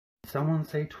someone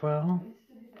say 12?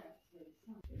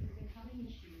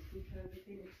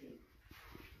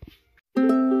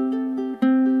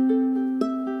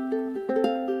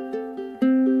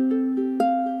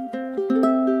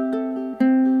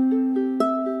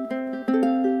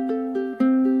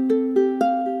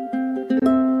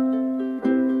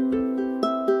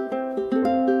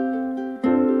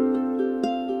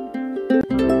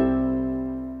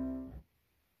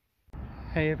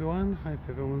 Hey everyone, hope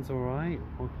everyone's alright.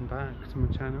 Welcome back to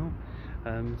my channel.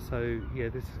 So yeah,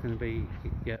 this is going to be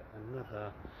yet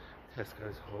another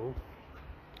Tesco's haul.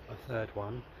 A third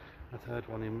one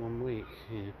in 1 week.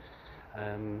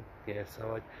 Yeah,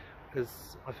 so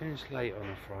because I finished late on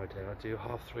a Friday, I do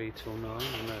 3:30 till 9. I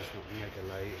know it's not mega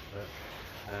late, but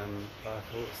I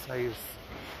thought it saves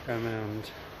going around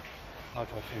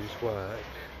after I finish work,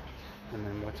 and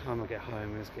then by the time I get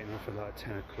home it's getting off at like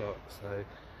 10 o'clock, so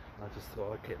I just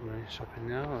thought I'd get my shopping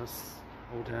now. It's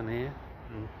all down here.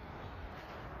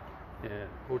 Yeah,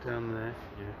 all down there.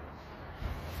 Yeah.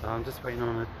 So I'm just waiting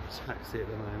on a taxi at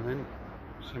the moment.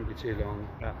 Shouldn't be too long,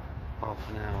 about half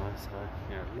an hour, so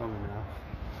yeah, long enough.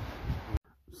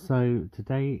 So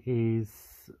today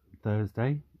is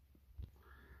Thursday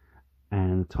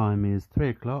and the time is 3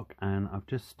 o'clock, and I've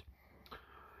just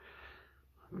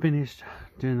finished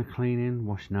doing the cleaning,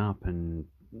 washing up and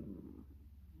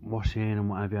washing and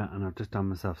whatever, and I've just done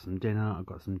myself some dinner. I've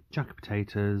got some jacket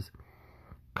potatoes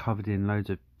covered in loads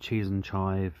of cheese and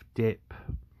chive dip,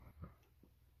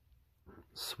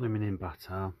 swimming in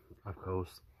butter of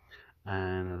course,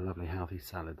 and a lovely healthy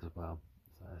salad as well.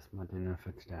 So that's my dinner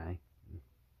for today.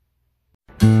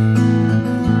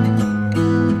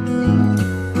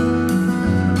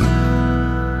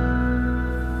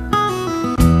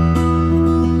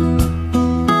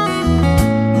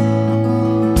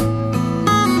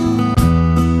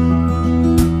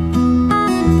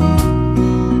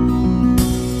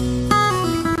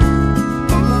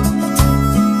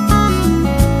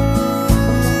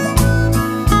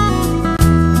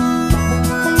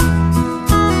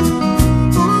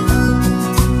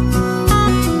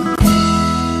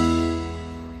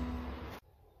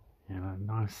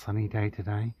 Nice sunny day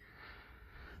today.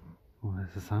 Oh,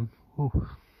 there's the sun. Oh,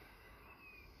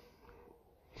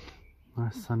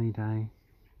 nice sunny day.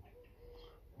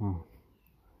 Oh,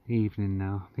 evening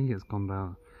now. I think it's gone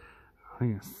about, I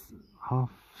think it's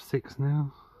 6:30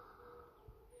 now.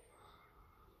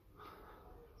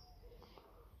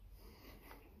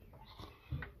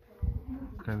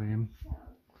 Go in.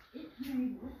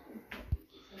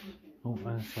 Oh,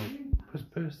 there's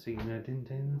like pussy, you know,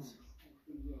 din-dins.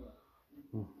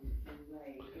 Oh.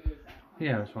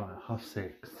 Yeah, it's right,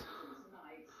 6:30.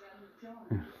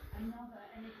 Yeah.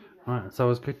 Right, so I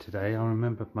was good today. I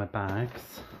remembered my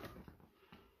bags.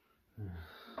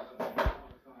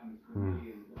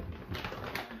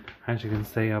 As you can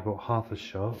see, I bought half a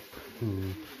shop,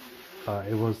 but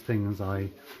it was things I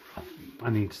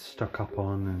need to stock up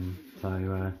on, and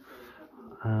so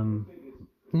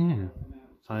yeah.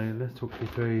 So let's talk you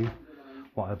through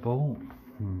what I bought.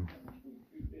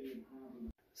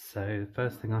 So the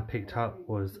first thing I picked up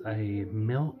was a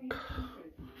milk,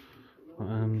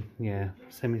 yeah,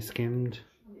 semi-skimmed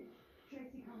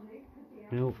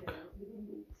milk.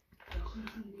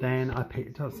 Then I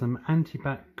picked up some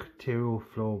antibacterial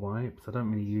floor wipes. I don't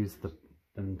really use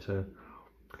them to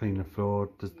clean the floor,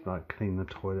 just like clean the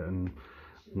toilet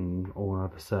and all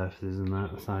other surfaces and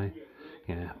that. So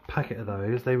yeah, packet of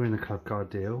those. They were in the Club Card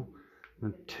deal,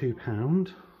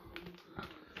 £2.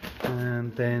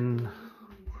 And then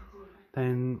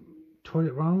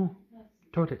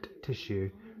toilet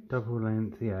tissue, double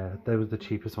length. Yeah, they were the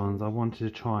cheapest ones. I wanted to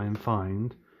try and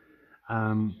find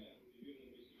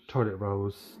toilet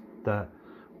rolls that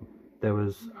there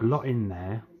was a lot in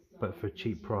there, but for a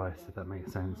cheap price, if that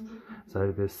makes sense.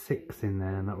 So there's 6 in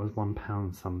there, and that was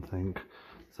 £1 something.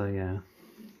 So yeah,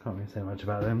 can't really say much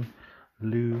about them.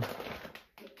 Loo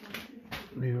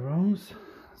rolls.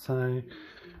 So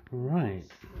right.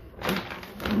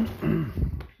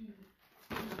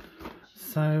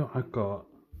 So I've got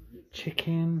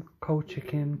chicken, cold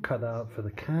chicken, cut that up for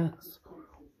the cats.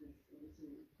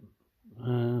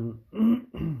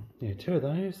 Yeah, 2 of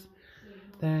those.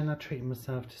 Then I treated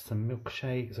myself to some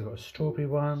milkshakes. I got a strawberry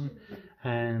one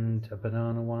and a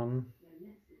banana one.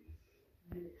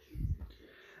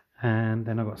 And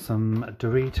then I got some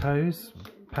Doritos,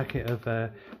 packet of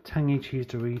tangy cheese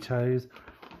Doritos.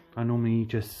 I normally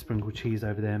just sprinkle cheese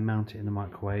over there, mount it in the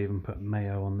microwave and put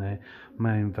mayo on there,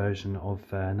 my own version of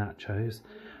nachos.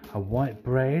 A white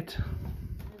bread.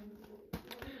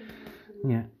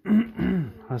 Yeah,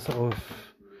 I sort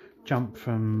of jumped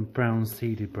from brown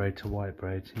seeded bread to white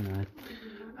bread, you know.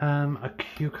 A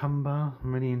cucumber.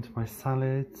 I'm really into my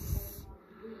salads.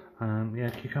 Yeah,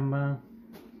 cucumber.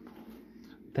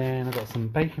 Then I got some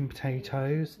baking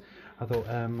potatoes. I thought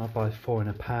I'd buy 4 in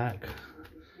a pack.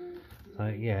 So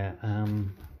yeah,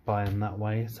 buy them that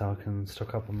way so I can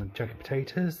stock up on my jacket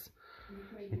potatoes,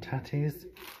 my tatties.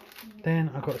 Then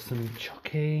I got some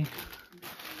chocky.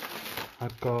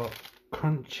 I've got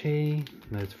crunchy.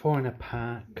 There's 4 in a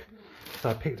pack. So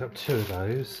I picked up 2 of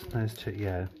those. There's 2,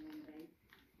 yeah.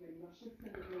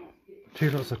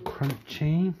 2 lots of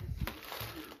crunchy.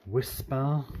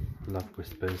 Whisper. I love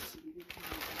whispers.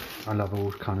 I love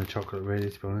all kind of chocolate really,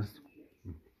 to be honest.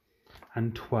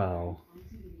 And 12.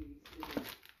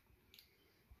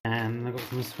 And I got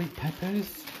some sweet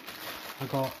peppers. I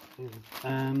got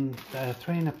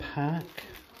 3 in a pack.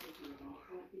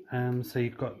 So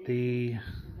you've got the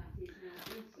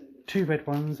 2 red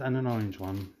ones and an orange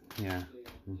one. Yeah.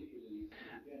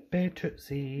 Bear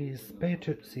Tootsies, Bear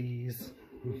Tootsies.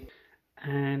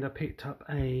 And I picked up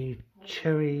a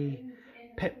cherry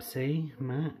Pepsi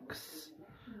Max.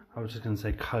 I was just going to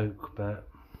say Coke, but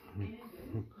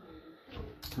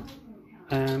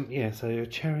yeah, so a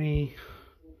cherry,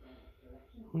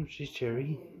 which is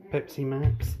cherry Pepsi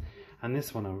Max, and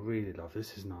this one I really love.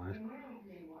 This is nice.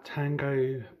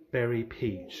 Tango Berry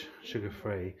Peach, sugar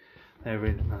free.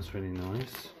 That's really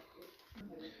nice.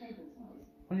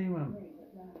 What do you want?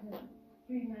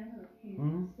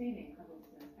 Hmm?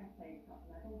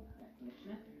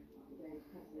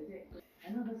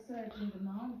 Another surge in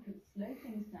demand could slow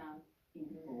things down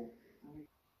even more.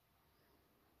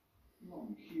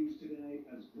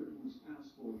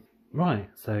 Right,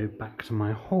 so back to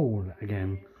my haul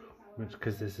again,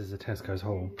 because this is a Tesco's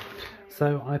haul.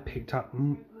 So I picked up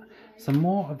some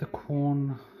more of the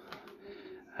corn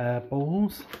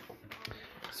balls,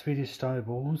 Swedish style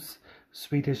balls.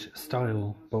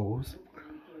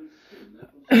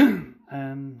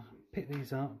 Pick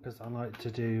these up because I like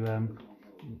to do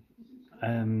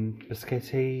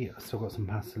biscotti. I still got some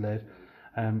pasta lid,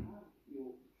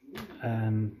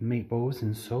 meatballs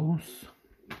in sauce.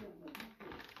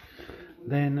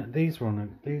 Then these were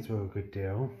a good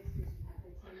deal.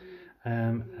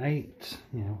 8,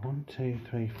 yeah, 1, 2,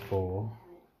 3, 4,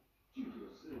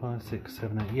 5, 6,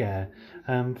 7, 8, yeah,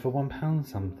 for £1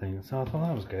 something. So I thought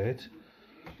that was good.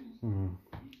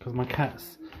 Because my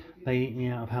cats, they eat me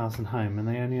out of house and home, and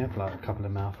they only have like a couple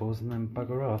of mouthfuls and then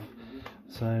bugger off.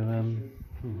 So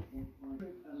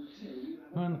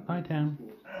lie down.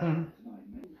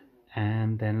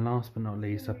 And then last but not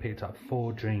least, I picked up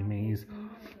 4 Dreamies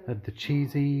of the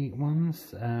cheesy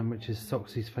ones, which is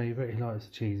Soxy's favourite. He likes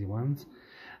the cheesy ones.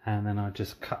 And then I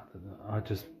just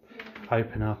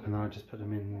open up and I just put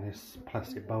them in this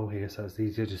plastic bowl here, so it's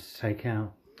easier just to take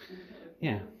out.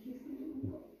 Yeah.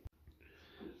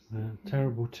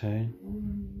 Terrible too.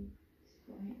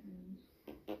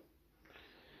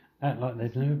 Act like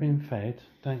they've never been fed,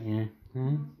 don't you?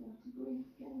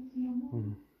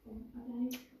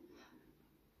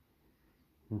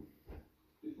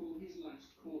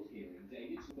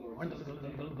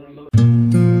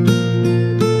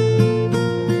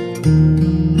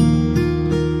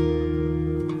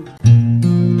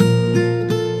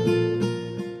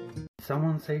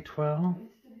 Someone say 12.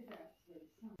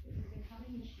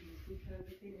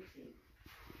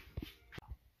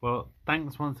 Well,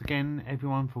 thanks once again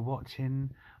everyone for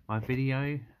watching my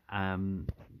video. I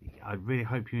really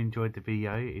hope you enjoyed the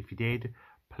video. If you did,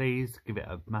 please give it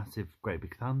a massive great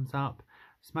big thumbs up,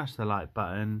 smash the like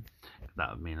button,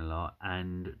 that would mean a lot,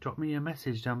 and drop me a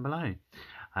message down below.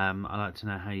 I'd like to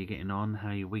know how you're getting on, how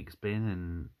your week's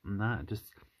been, and that.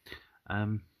 Just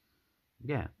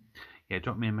yeah,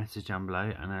 drop me a message down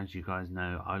below, and as you guys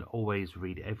know, I'll always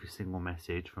read every single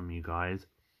message from you guys,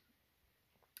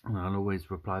 and I'll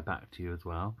always reply back to you as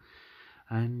well.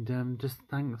 And just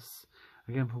thanks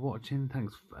again for watching.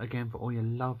 Thanks again for all your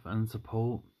love and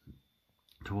support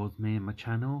towards me and my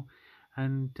channel.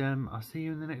 And I'll see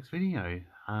you in the next video.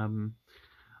 I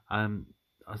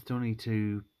still need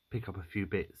to pick up a few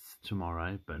bits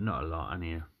tomorrow, but not a lot,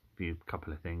 only a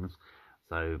couple of things.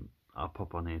 So I'll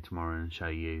pop on here tomorrow and show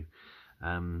you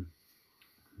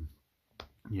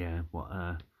yeah, what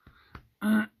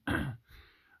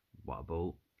what I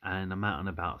bought. And I'm out and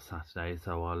about Saturday,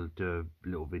 so I'll do a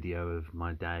little video of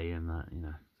my day and that, you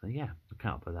know. So yeah, look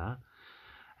out for that.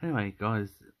 Anyway, guys,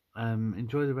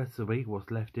 enjoy the rest of the week, what's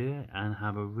left here, and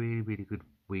have a really, really good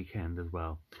weekend as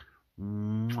well.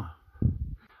 Mwah.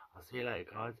 I'll see you later,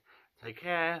 guys. Take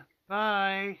care.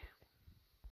 Bye.